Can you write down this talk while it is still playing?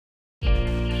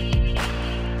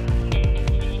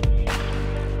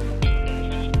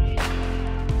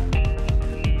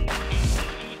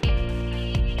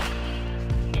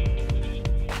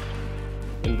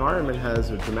environment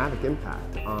has a dramatic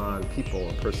impact on people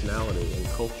and personality and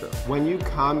culture. When you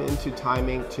come into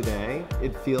Timing today,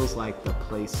 it feels like the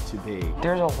place to be.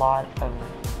 There's a lot of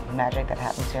magic that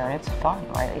happens here, and it's fun,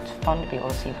 right? It's fun to be able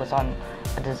to see what's on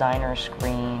a designer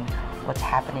screen, what's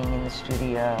happening in the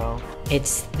studio.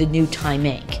 It's the new Time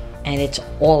Inc., and it's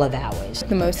all of ours.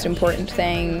 The most important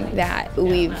thing that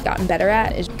we've gotten better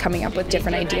at is coming up with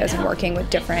different ideas and working with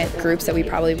different groups that we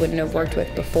probably wouldn't have worked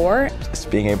with before. It's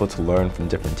being able to learn from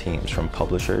different teams, from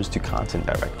publishers to content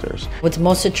directors. What's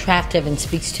most attractive and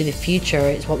speaks to the future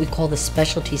is what we call the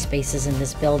specialty spaces in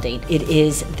this building. It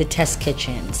is the test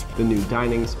kitchens, The new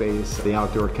dining space, the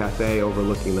outdoor cafe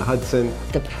overlooking the Hudson.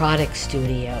 the product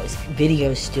studios,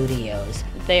 video studios.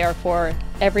 They are for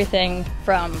everything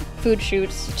from food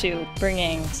shoots to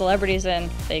bringing celebrities in.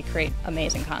 They create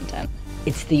amazing content.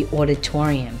 It's the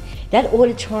auditorium. That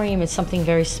auditorium is something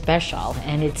very special,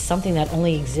 and it's something that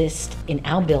only exists in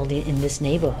our building in this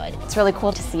neighborhood. It's really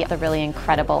cool to see the really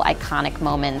incredible, iconic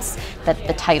moments that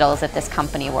the titles at this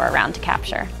company were around to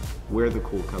capture. We're the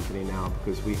cool company now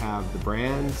because we have the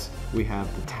brands, we have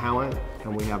the talent,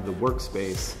 and we have the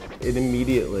workspace. It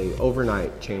immediately,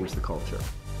 overnight, changed the culture.